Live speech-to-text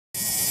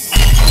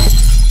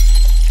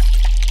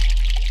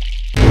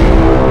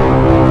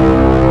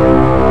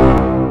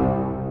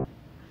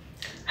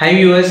Hi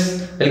viewers,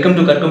 welcome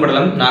to Karkum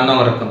Padalam. நான் தான்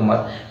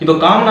வரக்குமார். இப்போ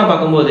காமனா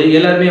பாக்கும்போது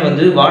எல்லாரும்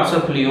வந்து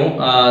வாட்ஸ்அப்லயும்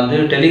வந்து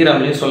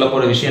டெலிகிராம்லயும் சொல்ல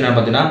போற விஷயம் என்ன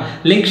பார்த்தீங்கன்னா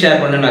லிங்க்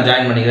ஷேர் பண்ணு நான்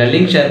ஜாயின் பண்ணிக்கிறேன்.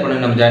 லிங்க் ஷேர்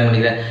பண்ணு நம்ம ஜாயின்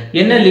பண்ணிக்கிறேன்.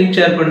 என்ன லிங்க்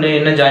ஷேர் பண்ணு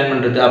என்ன ஜாயின்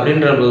பண்றது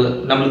அப்படின்ற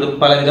நமக்கு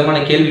பல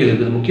விதமான கேள்விகள்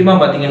இருக்குது. முக்கியமா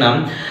பாத்தீங்கன்னா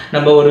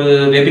நம்ம ஒரு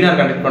வெபினார்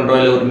கண்டக்ட் பண்றோம்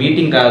இல்ல ஒரு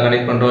மீட்டிங்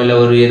கண்டக்ட் பண்றோம் இல்ல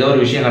ஒரு ஏதோ ஒரு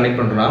விஷயம் கண்டக்ட்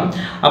பண்றோம்னா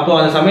அப்போ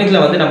அந்த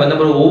சமயத்துல வந்து நம்ம என்ன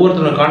பண்ணுவோம்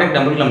ஒவ்வொருத்தரோட கான்டாக்ட்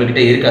நம்பர் நம்ம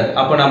கிட்ட இருக்காது.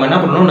 அப்போ நாம என்ன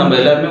பண்ணணும் நம்ம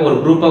எல்லாரும் ஒரு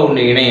குரூப்பா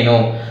ஒன்னு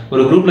இணையணும்.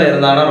 ஒரு குரூப்ல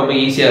இருந்தானா ரொம்ப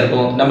ஈஸியா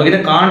இருக்கும். நம்ம கிட்ட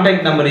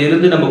கான்டாக்ட் நம்பர்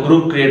இருந்து நம்ம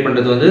குரூப் கிரியேட்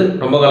பண்றது வந்து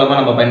ரொம்ப காலமா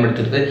நம்ம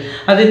பயன்படுத்துறது.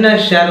 அது என்ன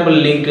ஷேரபிள்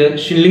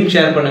லிங்க்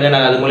ஷேர் பண்ணுங்க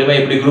நான் அது மூலமா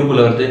எப்படி குரூப்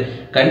உள்ள வருது.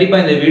 கண்டிப்பா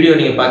இந்த வீடியோ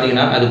நீங்க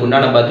பாத்தீங்கன்னா அதுக்கு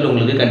உண்டான பதில்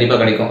உங்களுக்கு கண்டிப்பா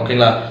கிடைக்கும்.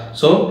 ஓகேங்களா?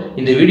 சோ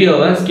இந்த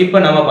வீடியோவை ஸ்கிப்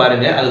பண்ணாம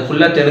பாருங்க. அது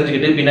ஃபுல்லா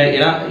தெரிஞ்சுக்கிட்டு பின்னாடி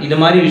ஏன்னா இந்த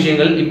மாதிரி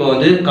விஷயங்கள் இப்போ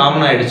வந்து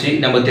காமன் ஆயிடுச்சு.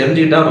 நம்ம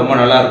தெரிஞ்சுக்கிட்டா ரொம்ப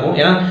நல்லா இருக்கும்.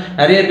 ஏன்னா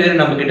நிறைய பேர்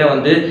நம்ம கிட்ட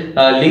வந்து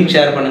லிங்க்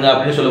ஷேர் பண்ணுங்க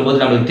அப்படின்னு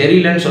சொல்லும்போது நம்மளுக்கு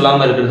தெரியலன்னு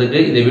சொல்லாம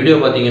இருக்கிறதுக்கு இந்த வீடியோ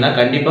பாத்தீங்கன்னா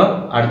கண்டிப்பா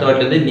அடுத்த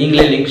வாட்டில இருந்து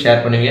நீங்களே லிங்க்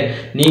ஷேர் பண்ணுவீங்க,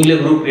 நீங்களே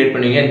குரூப் கிரியேட்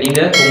பண்ணுவீங்க, நீங்க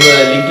உங்க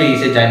லிங்க்ல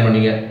ஈஸியா ஜாயின்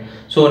பண்ணுவீங்க.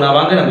 சோ நான்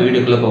வாங்க நம்ம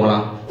வீடியோக்குள்ள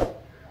போகலாம்.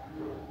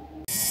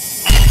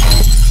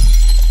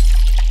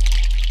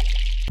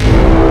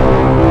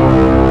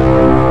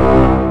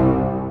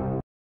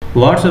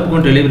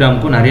 வாட்ஸ்அப்புக்கும்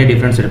டெலிகிராமுக்கும் நிறைய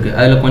டிஃப்ரென்ஸ் இருக்குது.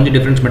 அதில் கொஞ்சம்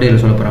டிஃப்ரென்ஸ் மட்டும்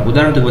இதில் சொல்ல போகிறேன்.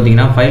 உதாரணத்துக்கு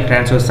பார்த்தீங்கன்னா ஃபைல்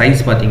ட்ரான்ஸ்ஃபர்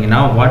சைஸ் பார்த்தீங்கன்னா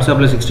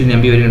வாட்ஸ்அப்பில் 16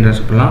 MB வரைக்கும்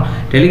ட்ரான்ஸ்ஃபர் பண்ணலாம்,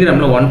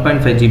 டெலிகிராமில்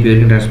 1.5 GB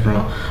வரைக்கும் ட்ரான்ஸ்ஃபர்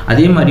பண்ணலாம்.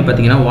 அதே மாதிரி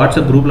பார்த்தீங்கன்னா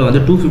வாட்ஸ்அப் குரூப்பில்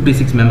வந்து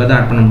 256 மெம்பர் தான்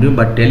ஆட் பண்ண முடியும்.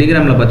 பட்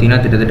டெலிகிராமில் பார்த்தீங்கன்னா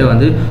கிட்டத்தட்ட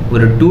வந்து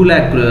ஒரு 2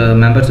 lakh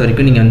மெம்பர்ஸ்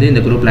வரைக்கும் நீங்கள் வந்து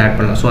இந்த குரூப்பில் ஆட்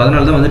பண்ணலாம். ஸோ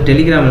அதனால தான் வந்து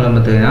டெலிகிராமில்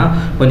பார்த்தீங்கன்னா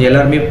கொஞ்சம்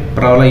எல்லாருமே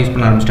ப்ராவலாக யூஸ்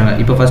பண்ண ஆரம்பிச்சிட்டாங்க.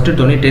 இப்போ ஃபஸ்ட்டு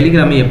தோணி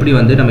டெலிகிராமை எப்படி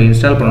வந்து நம்ம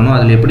இன்ஸ்டால் பண்ணணும்,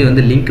 அதில் எப்படி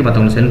வந்து லிங்க்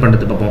மற்றவங்க சென்ட்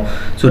பண்ணுறது பார்ப்போம்.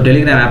 ஸோ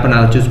டெலிகிராம் ஆப்பை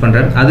நான் சூஸ்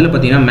பண்ணுறேன். அதில்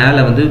பார்த்தீங்கன்னா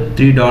மேலே வந்து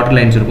 3 டாட்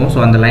லைன்ஸ் இருக்கும். ஸோ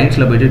அந்த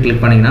லைன்ஸில் போய்ட்டு கிளிக்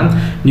பண்ணிங்கன்னா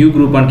நியூ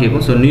குரூப்பான்னு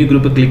கேட்கும். ஸோ நியூ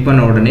குரூப்பை கிளிக்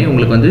பண்ண உடனே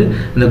உங்களுக்கு வந்து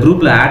அந்த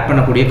குரூப்பில் ஆட்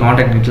பண்ணக்கூடிய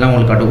கான்டாக்ட் டீட்டெயிலாம்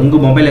உங்களுக்கு காட்டும்.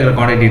 உங்கள் மொபைலில் இருக்கிற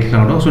கான்டாக்ட்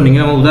டீட்டெயிலாம் காட்டும். ஸோ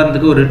நீங்கள்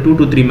உதாரணத்துக்கு ஒரு 2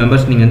 to 3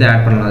 மெம்பர்ஸ் நீங்கள் வந்து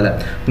ஆட் பண்ணலாம். அதில்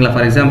உங்களை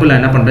ஃபார் எக்ஸாம்பிள் நான்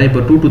என்ன பண்ணுறேன்,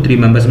 இப்போ 2 to 3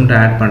 மெம்பர்ஸ் மட்டும்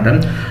ஆட் பண்ணுறேன்.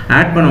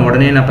 ஆட் பண்ண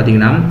உடனே என்ன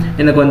பார்த்தீங்கன்னா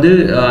எனக்கு வந்து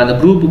அந்த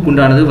குரூப்புக்கு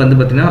உண்டானது வந்து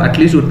பார்த்தீங்கன்னா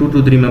அட்லீஸ்ட் ஒரு 2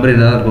 to 3 மெம்பர்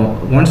இருந்தால் இருக்கும்.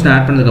 ஒன்ஸ் நான்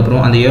ஆட்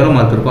பண்ணதுக்கப்புறம் அந்த ஏரோ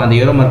மார்க் இருக்கும். அந்த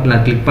ஏரோ மார்க்கில்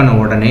நான் கிளிக் பண்ண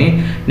உடனே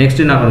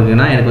நெக்ஸ்ட் என்ன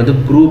பண்ணுறதுன்னா எனக்கு வந்து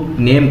குரூப்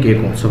நேம்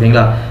கேட்கும். ஸோ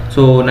ஓகேங்களா?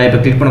 ஸோ நான் இப்போ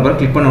கிளிக் பண்ண போகிறேன்.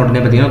 கிளிக் பண்ண உடனே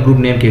பார்த்தீங்கன்னா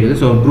குரூப் நேம் கேட்குது.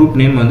 ஸோ குரூப்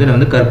நேம் வந்து நான்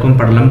வந்து கர்க்கும்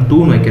படலம்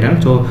 2ன்னு வைக்கிறேன்.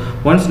 ஸோ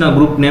ஒன்ஸ் நான்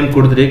குரூப் நேம்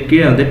கொடுத்துட்டு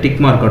கீழே வந்து டிக்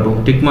மார்க் காட்டும்.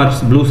 டிக்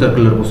மார்க்ஸ் ப்ளூ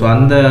சர்க்கிள் இருக்கும். ஸோ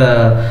அந்த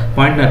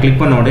பாயிண்ட் நான் கிளிக்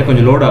பண்ண உடனே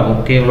கொஞ்சம் லோட் ஆகும்.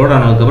 ஓகே, லோட்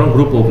ஆனதுக்கப்புறம்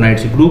குரூப் ஓப்பன்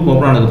ஆகிடுச்சு. குரூப்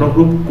ஓப்பன் ஆனதுக்கப்புறம்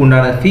குரூப்புக்கு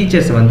உண்டான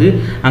ஃபீச்சர்ஸ் வந்து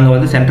அங்கே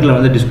வந்து சென்டரில்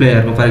வந்து டிஸ்பிளே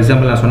ஆகிருக்கும். ஃபார்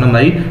எக்ஸாம்பிள் நான் சொன்ன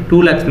மாதிரி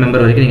 2 lakhs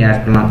மெம்பர் வரைக்கும் நீங்கள்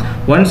ஆட் பண்ணலாம்.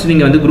 ஒன்ஸ்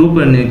நீங்கள் வந்து குரூப்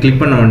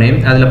கிளிக் பண்ண உடனே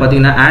அதில்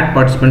பார்த்தீங்கன்னா ஆட்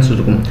பார்ட்டிசிபென்ட்ஸ்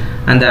இருக்கும்.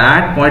 அந்த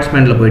ஆட்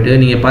பார்ட்டிசிபெண்ட்டில் போய்ட்டு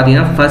நீங்கள்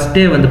பார்த்தீங்கன்னா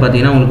ஃபஸ்ட்டே வந்து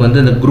பார்த்தீங்கன்னா உங்களுக்கு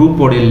வந்து அந்த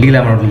குரூப்போடைய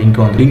டெலிகிராமோட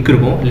லிங்க்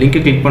இருக்கும். லிங்க்கை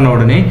கிளிக் பண்ண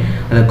உடனே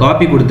அதை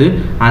காப்பி கொடுத்து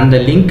அந்த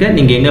லிங்க்கை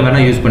நீங்கள் எங்கே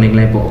வேணால் யூஸ்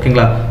பண்ணிக்கலாம். இப்போ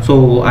ஓகேங்களா? ஸோ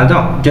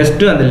அதான்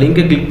ஜஸ்ட்டு அந்த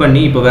லிங்க்கை கிளிக்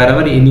பண்ணி இப்போ வேறு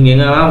நீங்கள்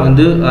எங்கெல்லாம்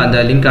வந்து அந்த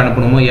லிங்க்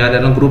அனுப்பணுமோ யார்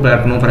யாரெல்லாம் குரூப்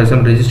ஆட் பண்ணணும், ஃபார்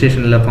எக்ஸாம்பிள்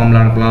ரெஜிஸ்ட்ரேஷனில் ஃபார்மில்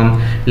அனுப்பலாம்,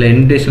 இல்லை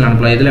இன்விடேஷன்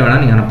அனுப்பலாம், இதில்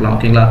வேணால் நீங்கள் அனுப்பலாம்.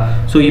 ஓகேங்களா?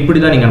 ஸோ இப்படி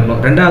தான் நீங்கள்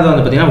அனுப்பலாம். ரெண்டாவது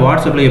வந்து பார்த்தீங்கன்னா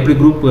வாட்ஸ்அப்பில் எப்படி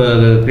குரூப்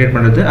கிரியேட்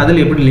பண்ணுறது,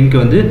 அதில் எப்படி லிங்க்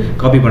வந்து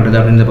காப்பி பண்ணுறது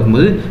அப்படின்னு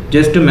பார்க்கும்போது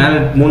ஜஸ்ட்டு மேலே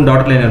 3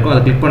 டாட் லைன் இருக்கும்.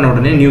 அதை கிளிக் பண்ண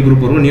உடனே நியூ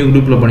குரூப் வரும். நியூ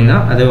குரூப்பில் போனீங்கன்னா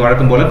அது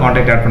வழக்கம் போல்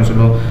கான்டாக்ட் ஆட் பண்ண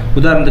சொல்லுவோம்.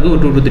 உதாரணத்துக்கு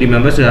ஒரு 2 to 3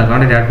 மெம்பர்ஸ்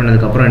கான்டாக்ட் ஆட்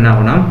பண்ணதுக்கப்புறம் என்ன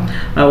ஆகும்னா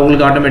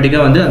உங்களுக்கு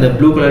ஆட்டோமேட்டிக்காக வந்து அந்த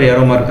ப்ளூ கலர்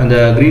ஏரோ மார்க் அந்த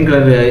க்ரீன்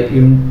கலர்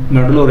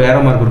நடுவில் ஒரு ஏரோ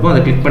மார்க் இருக்கும்.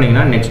 அதை கிளிக்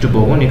பண்ணிங்கன்னா நெக்ஸ்ட்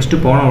போகும். நெக்ஸ்ட்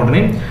போன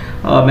உடனே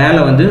மேலே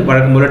வந்து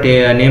வழக்கம்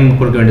போல் நேம்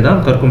கொடுக்க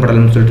வேண்டியதான். கர்க்கும்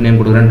படலம்னு சொல்லிட்டு நேம்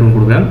கொடுக்குறேன், 2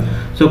 கொடுக்குறேன்.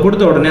 ஸோ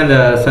கொடுத்த உடனே அந்த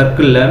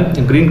சர்க்கிளில்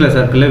க்ரீன் கலர்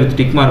சர்க்கிளில் வித்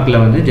டிக்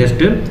மார்க்கில் வந்து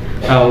ஜஸ்ட்டு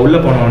உள்ளே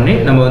போன உடனே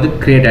நம்ம வந்து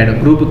க்ரியேட் ஆகிடும்.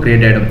 குரூப்பு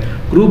க்ரியேட் ஆகிடும்.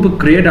 குரூப்பு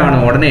க்ரியேட் ஆன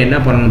உடனே என்ன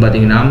பண்ணணும்னு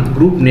பார்த்தீங்கன்னா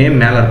குரூப் நேம்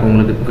மேலே இருக்கும்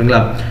உங்களுக்கு. ஓகேங்களா?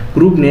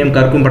 குரூப் நேம்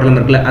கர்க்கும் படலம்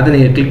இருக்குல்ல, அதை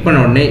நீங்கள் கிளிக் பண்ண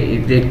உடனே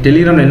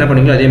டெலிகிராமில் என்ன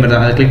பண்ணீங்களோ அதே மாதிரி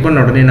தான். அதை கிளிக்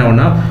பண்ண உடனே என்ன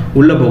ஆகும்னா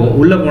உள்ளே போகும்.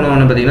 உள்ளே போன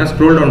உடனே பார்த்தீங்கன்னா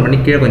ஸ்க்ரோல் டவுன் பண்ணி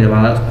கீழே கொஞ்சம்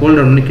வாங்க. ஸ்க்ரோல்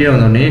டவுன் பண்ணி கீழே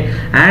வந்தோடனே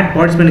ஆட்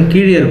பார்ட்டிசிபெண்ட்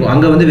கீழே இருக்கும்.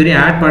 அங்கே வந்து வெறும்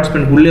ஆட்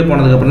பார்ட்டிசிபெண்ட் உள்ளே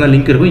போனதுக்கப்புறம் தான்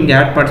லிங்க் இருக்கும். இங்கே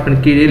ஆட்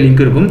பார்ட்டிசிபெண்ட் கீழே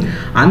லிங்க் இருக்கும்.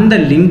 அந்த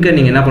லிங்க்கை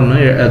நீங்கள் என்ன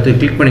பண்ணணும், அது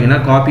கிளிக் பண்ணிங்கன்னா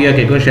காப்பியாக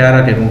கேட்கும்,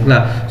 ஷேராக கேட்கும்.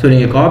 ஓகேங்களா? ஸோ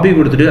நீங்கள் காப்பி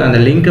கொடுத்துட்டு அந்த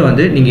லிங்க்கை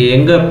வந்து நீங்கள்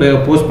எங்கே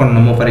போஸ்ட்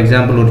பண்ணணுமோ, ஃபார்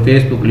எக்ஸாம்பிள் ஒரு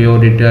ஃபேஸ்புக்லையோ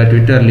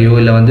ட்விட்டர்லையோ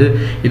இல்லை வந்து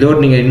ஏதோ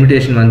நீங்கள்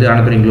இன்விடேஷன் வந்து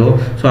அனுப்புறீங்களோ,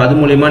 ஸோ அது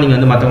மூலிமா நீங்கள்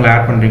வந்து மற்றவங்க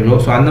ஆட் பண்ணுறீங்களோ,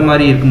 ஸோ அந்த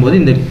மாதிரி இருக்கும்போது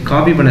இந்த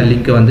காப்பி பண்ண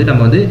லிங்க்கை வந்து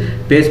நம்ம வந்து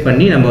பேஸ்ட்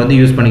பண்ணி நம்ம வந்து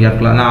யூஸ்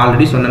பண்ணிக்கலாம். நான்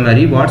ஆல்ரெடி சொன்ன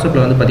மாதிரி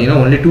வாட்ஸ்அப்பில் வந்து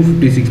பார்த்தீங்கன்னா ஒன்லி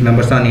 256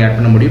 மெம்பர்ஸ் தான் நீங்கள் ஆட்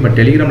பண்ண முடியும். பட்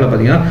டெலிகிராமில்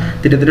பார்த்தீங்கன்னா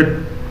கிட்டத்தட்ட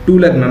 2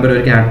 lakh மெம்பர்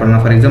வரைக்கும் ஆட்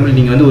பண்ணலாம். ஃபார் எக்ஸாம்பிள்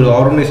நீங்கள் வந்து ஒரு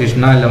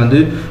ஆர்கனைசேஷனாக இல்லை வந்து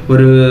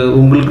ஒரு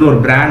உங்களுக்கு ஒரு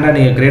பிராண்டாக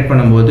நீங்கள் கிரியேட்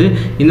பண்ணும்போது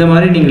இந்த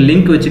மாதிரி நீங்கள்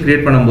லிங்க் வச்சு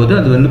கிரியேட் பண்ணும்போது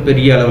அது வந்து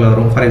பெரிய அளவில்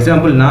வரும். ஃபார்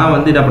எக்ஸாம்பிள் நான்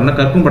வந்து என்ன பண்ணேன்,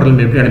 கர்க்கும்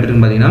படலம் எப்படி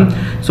அனுப்பிட்டுன்னு பார்த்தீங்கன்னா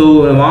ஸோ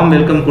வார்ம்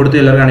வெல்கம் கொடுத்து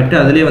எல்லாருக்கும் அனுப்பிட்டு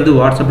அதிலே வந்து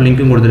வாட்ஸ்அப்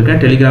லிங்க்கும் கொடுத்துருக்கேன்,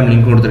 டெலிகிராம்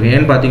லிங்க்கும் கொடுத்துருக்கேன்.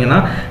 ஏன்னு பார்த்தீங்கன்னா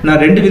நான்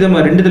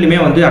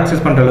ரெண்டுத்துலையுமே வந்து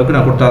அக்சஸ் பண்ணுற அளவுக்கு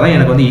நான் கொடுத்தா தான்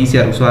எனக்கு வந்து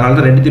ஈஸியாக இருக்கும். ஸோ அதனால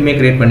தான் ரெண்டுத்தையுமே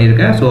கிரியேட்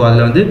பண்ணியிருக்கேன். ஸோ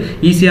அதில் வந்து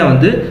ஈஸியாக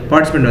வந்து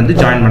பார்ட்டிசிபெண்ட் வந்து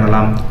ஜாயின்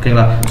பண்ணலாம்.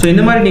 ஓகேங்களா? ஸோ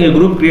இந்த மாதிரி நீங்கள்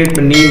குரூப் கிரியேட்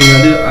பண்ணி நீங்கள்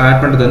வந்து ஆட்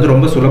பண்ணுறது வந்து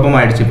ரொம்ப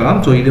சுலபமாகிடுச்சு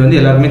இப்போலாம். ஸோ இது வந்து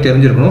எல்லாருமே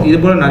தெரிஞ்சிருக்கணும். இது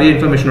போல நிறைய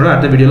இன்ஃபர்மேஷனோட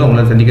அடுத்த வீடியோவில்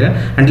உங்களை சந்திக்கிறேன்.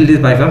 Until this,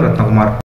 bye from Rathnakumar.